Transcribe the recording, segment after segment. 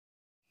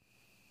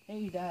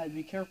Hey Dad,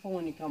 be careful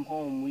when you come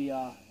home.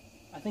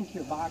 I think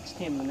your box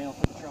came in the mail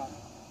for the truck.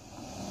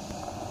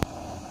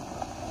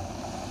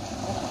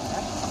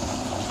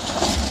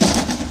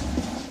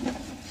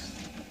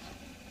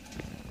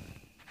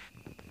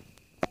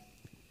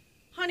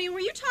 Honey,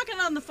 were you talking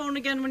on the phone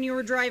again when you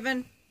were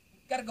driving?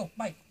 Gotta go,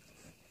 bye.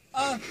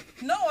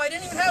 No, I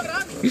didn't even have it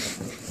on me.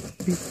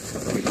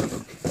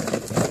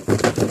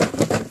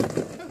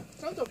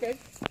 Sounds okay.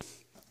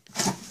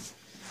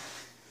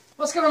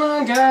 What's going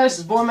on, guys?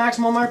 It's Boy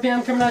Maximum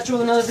RPM coming at you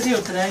with another video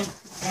today.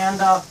 And,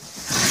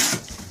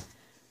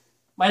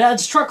 my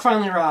dad's truck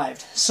finally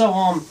arrived. So,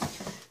 I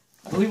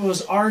believe it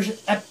was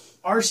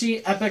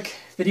RC Epic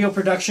Video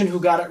Production who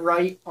got it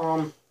right.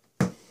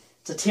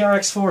 It's a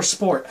Trx4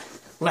 Sport.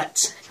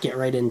 Let's get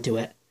right into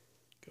it.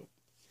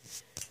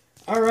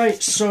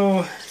 Alright,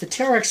 so the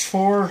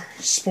Trx4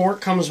 Sport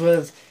comes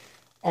with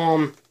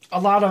a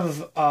lot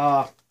of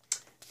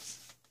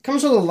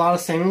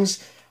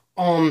things.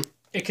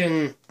 It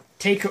can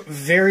take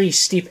very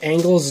steep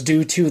angles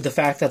due to the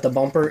fact that the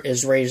bumper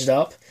is raised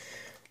up.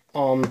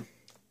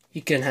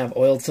 You can have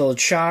oil-filled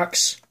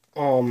shocks.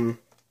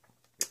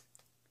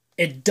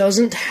 It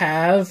doesn't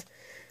have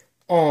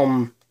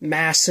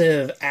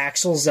massive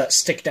axles that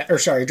stick down, or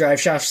sorry,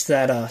 drive shafts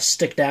that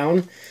stick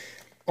down.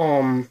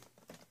 So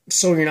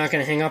you're not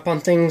going to hang up on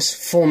things.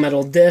 Full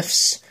metal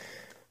diffs.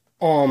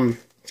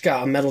 It's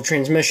got a metal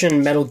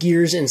transmission, metal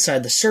gears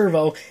inside the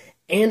servo,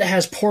 and it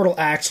has portal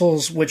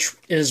axles, which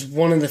is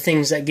one of the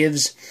things that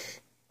gives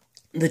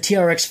the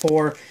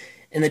TRX4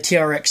 and the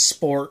TRX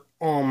Sport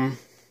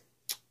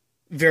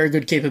very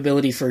good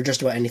capability for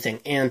just about anything.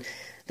 And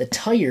the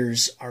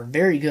tires are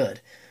very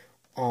good.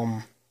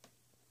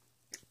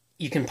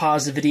 You can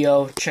pause the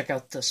video, check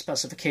out the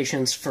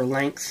specifications for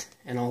length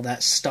and all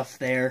that stuff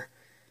there.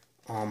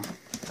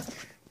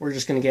 We're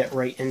just going to get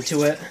right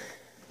into it.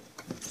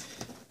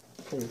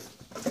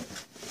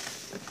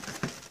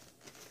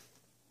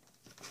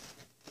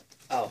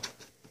 Oh.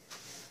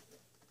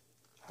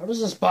 How does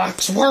this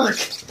box work?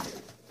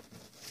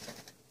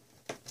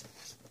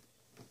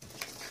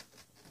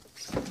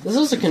 This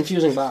is a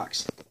confusing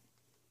box.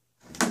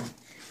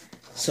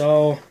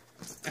 So,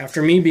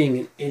 after me being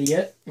an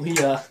idiot, we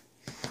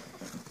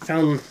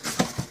found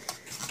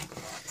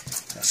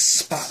a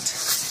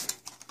spot.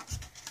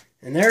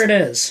 And there it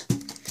is.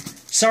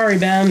 Sorry,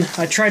 Ben.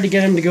 I tried to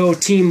get him to go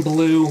Team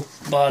Blue,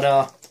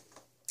 but,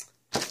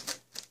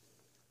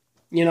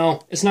 you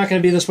know, it's not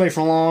going to be this way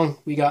for long.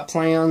 We got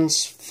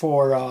plans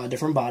for a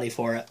different body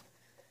for it.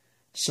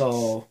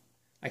 So,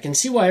 I can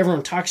see why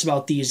everyone talks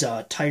about these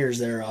tires.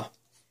 They're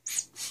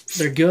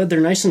good. They're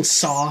nice and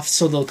soft,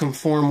 so they'll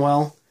conform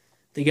well.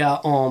 They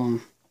got,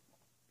 the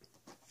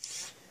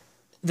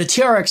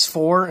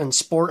TRX4 and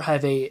Sport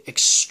have a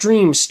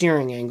extreme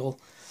steering angle.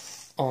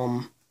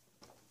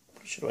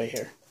 Should wait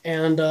here.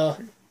 And,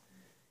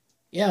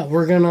 yeah,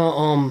 we're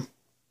gonna,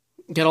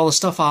 get all the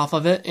stuff off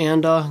of it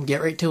and,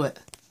 get right to it.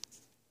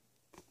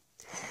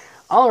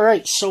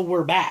 Alright, so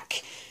we're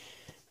back.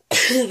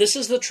 This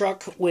is the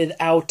truck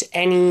without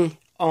any,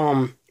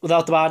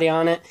 without the body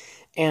on it.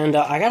 And,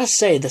 I gotta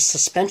say, the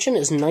suspension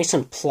is nice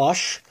and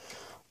plush,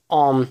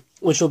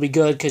 which will be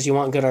good because you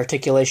want good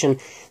articulation.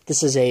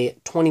 This is a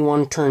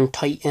 21-turn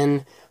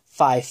Titan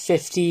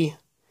 550.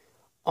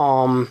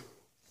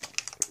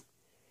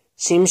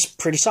 Seems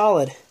pretty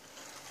solid.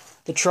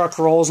 The truck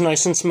rolls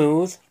nice and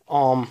smooth,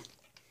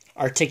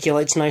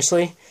 articulates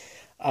nicely.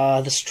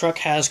 This truck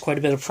has quite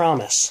a bit of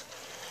promise.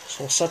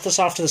 So we'll set this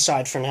off to the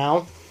side for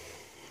now.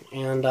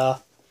 And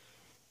the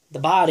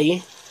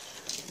body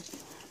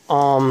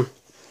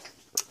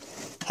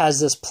has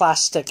this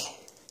plastic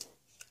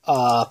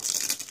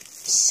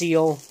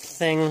seal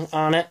thing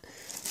on it.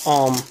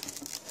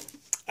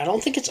 I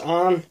don't think it's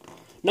on...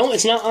 No,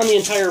 it's not on the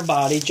entire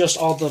body, just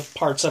all the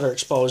parts that are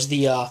exposed.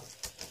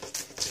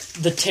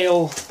 The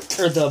tail,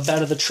 or the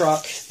bed of the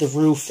truck, the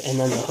roof, and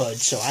then the hood.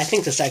 So I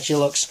think this actually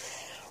looks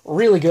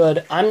really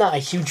good. I'm not a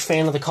huge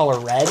fan of the color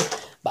red,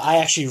 but I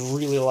actually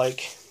really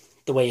like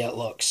the way it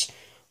looks.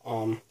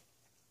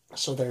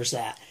 So there's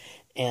that.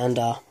 And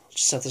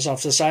just set this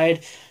off to the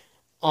side.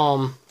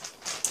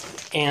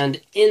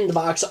 And in the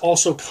box it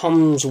also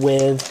comes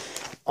with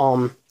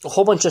a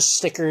whole bunch of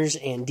stickers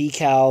and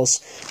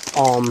decals,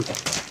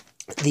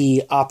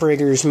 the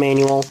operator's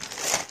manual,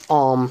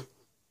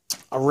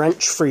 a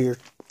wrench for your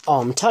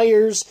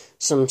tires,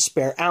 some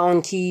spare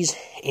Allen keys,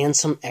 and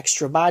some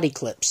extra body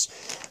clips.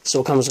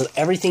 So it comes with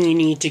everything you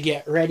need to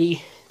get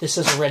ready. This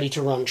is a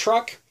ready-to-run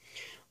truck.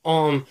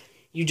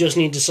 You just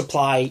need to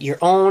supply your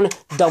own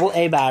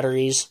AA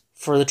batteries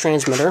for the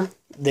transmitter.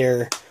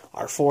 There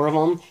are 4 of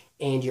them,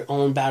 and your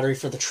own battery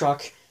for the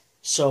truck.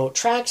 So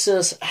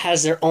Traxxas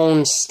has their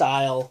own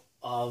style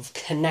of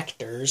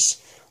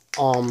connectors.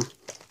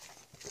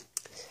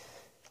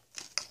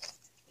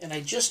 And I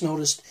just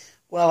noticed,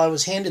 while I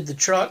was handed the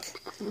truck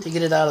to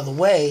get it out of the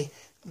way,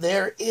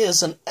 there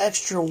is an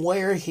extra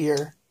wire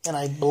here, and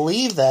I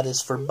believe that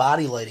is for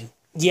body lighting.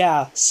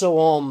 Yeah,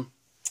 so,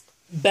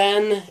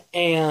 Ben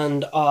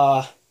and,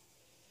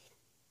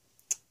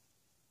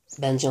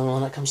 Ben's the only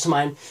one that comes to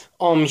mind.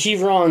 He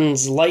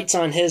runs lights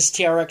on his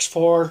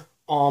Trx4.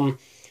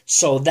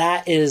 So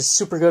that is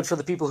super good for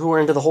the people who are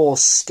into the whole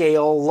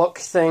scale look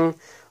thing.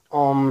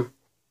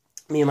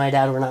 Me and my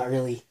dad were not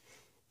really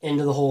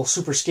into the whole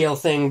super scale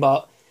thing,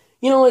 but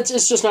you know,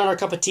 it's just not our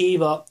cup of tea.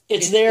 But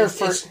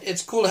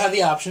it's cool to have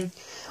the option.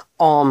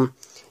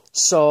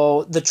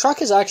 So the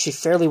truck is actually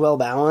fairly well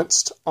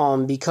balanced.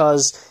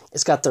 Because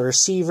it's got the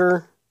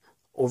receiver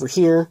over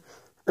here,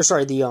 or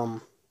sorry,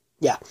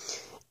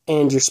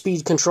 and your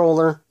speed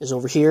controller is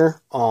over here.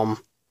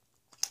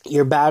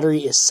 Your battery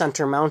is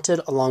center mounted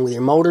along with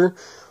your motor.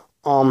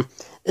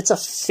 It's a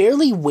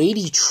fairly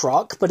weighty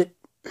truck, but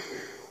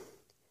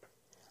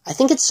I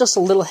think it's just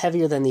a little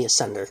heavier than the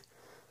Ascender.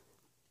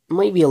 It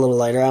might be a little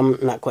lighter, I'm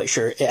not quite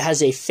sure. It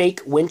has a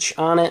fake winch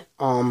on it,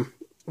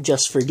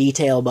 just for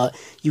detail, but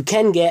you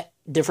can get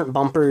different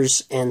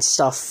bumpers and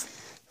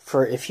stuff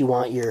for if you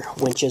want your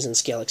winches and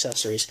scale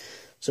accessories.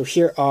 So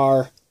here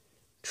are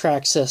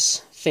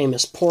Trx's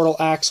famous portal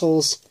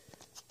axles.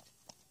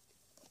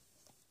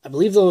 I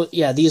believe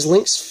these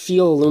links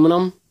feel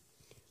aluminum,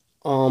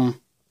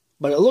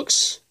 but it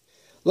looks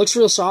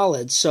real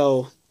solid.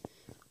 So,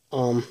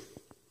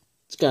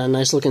 it's got a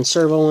nice looking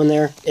servo in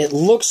there. It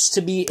looks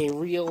to be a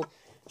real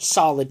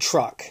solid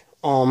truck.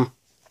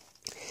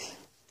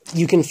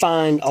 You can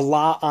find a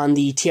lot on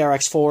the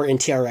Trx4 and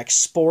Trx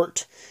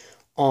Sport.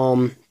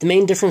 The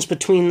main difference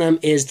between them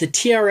is the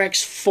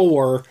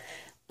Trx4.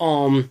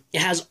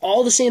 It has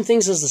all the same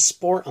things as the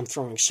Sport. I'm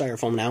throwing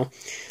styrofoam now.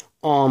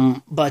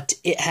 But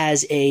it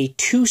has a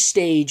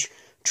 2-stage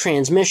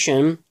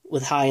transmission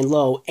with high and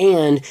low,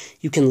 and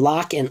you can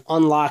lock and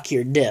unlock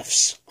your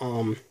diffs.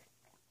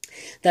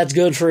 That's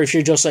good for if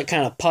you're just like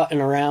kind of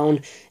putting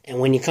around, and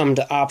when you come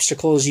to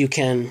obstacles, you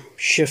can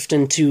shift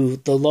into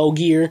the low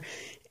gear,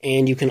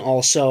 and you can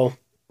also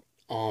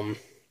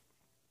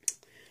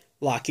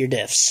lock your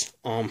diffs.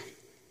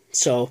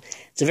 So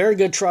it's a very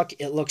good truck.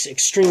 It looks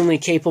extremely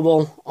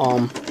capable.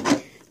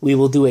 We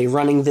will do a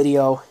running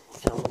video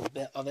in a little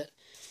bit of it.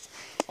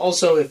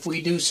 Also, if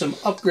we do some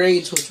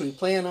upgrades, which we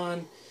plan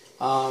on,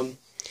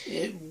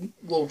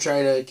 we'll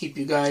try to keep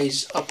you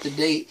guys up to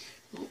date.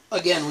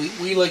 Again,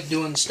 we like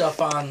doing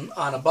stuff on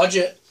a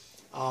budget,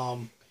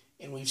 and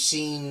we've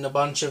seen a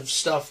bunch of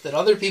stuff that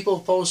other people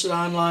have posted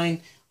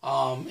online,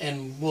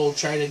 and we'll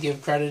try to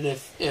give credit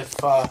if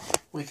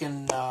we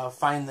can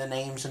find the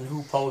names and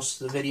who posts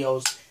the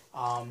videos.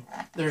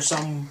 There's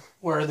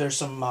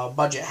some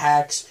budget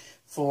hacks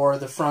for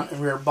the front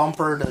and rear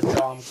bumper to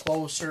draw them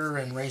closer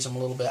and raise them a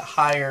little bit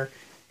higher.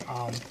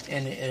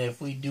 And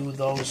if we do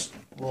those,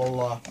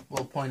 we'll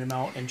point them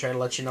out and try to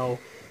let you know,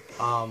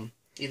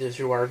 either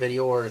through our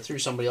video or through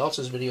somebody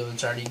else's video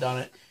that's already done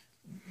it,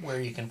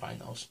 where you can find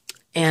those.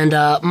 And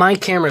my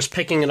camera's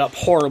picking it up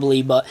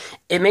horribly, but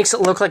it makes it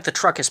look like the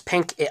truck is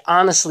pink. It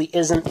honestly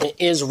isn't. It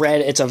is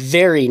red. It's a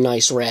very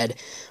nice red.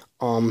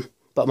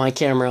 But my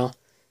camera,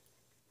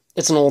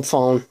 it's an old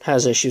phone,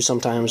 has issues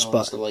sometimes. No, but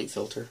it's the light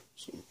filter.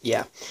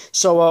 Yeah.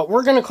 So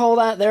we're going to call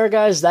that there,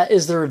 guys. That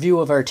is the review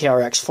of our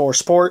Trx4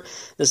 Sport.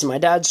 This is my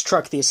dad's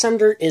truck. The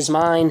Ascender is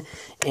mine.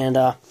 And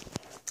I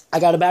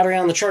got a battery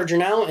on the charger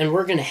now, and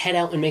we're going to head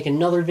out and make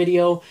another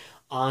video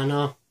on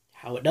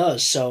how it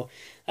does. So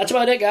that's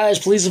about it, guys.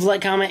 Please leave a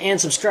like, comment, and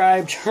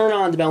subscribe. Turn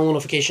on the bell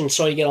notifications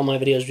so you get all my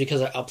videos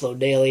because I upload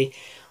daily.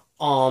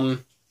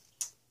 The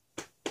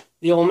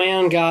old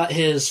man got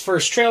his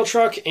first trail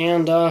truck,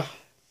 and we're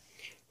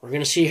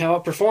going to see how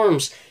it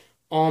performs.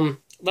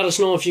 Let us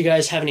know if you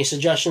guys have any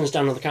suggestions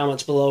down in the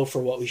comments below for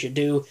what we should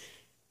do.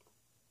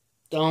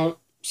 Don't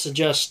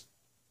suggest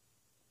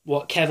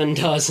what Kevin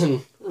does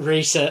and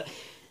race it.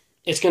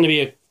 It's going to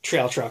be a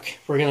trail truck.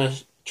 We're going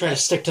to try to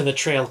stick to the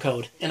trail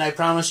code. And I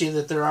promise you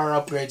that there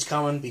are upgrades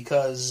coming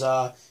because,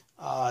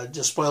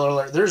 just spoiler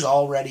alert, there's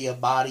already a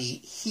body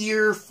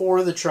here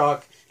for the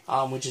truck.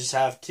 We just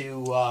have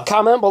to...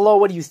 comment below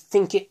what do you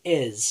think it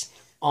is.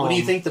 What do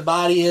you think the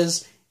body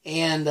is?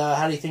 And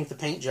how do you think the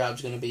paint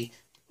job's going to be?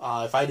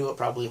 If I do it,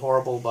 probably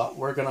horrible, but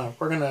we're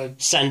gonna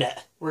send it.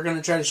 We're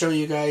gonna try to show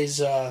you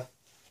guys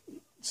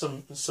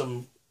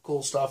some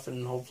cool stuff,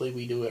 and hopefully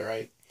we do it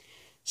right.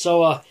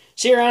 So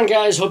see you around,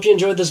 guys. Hope you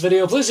enjoyed this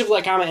video. Please leave a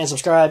like, comment, and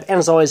subscribe. And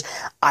as always,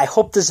 I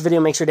hope this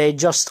video makes your day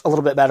just a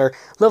little bit better.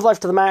 Live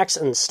life to the max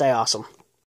and stay awesome.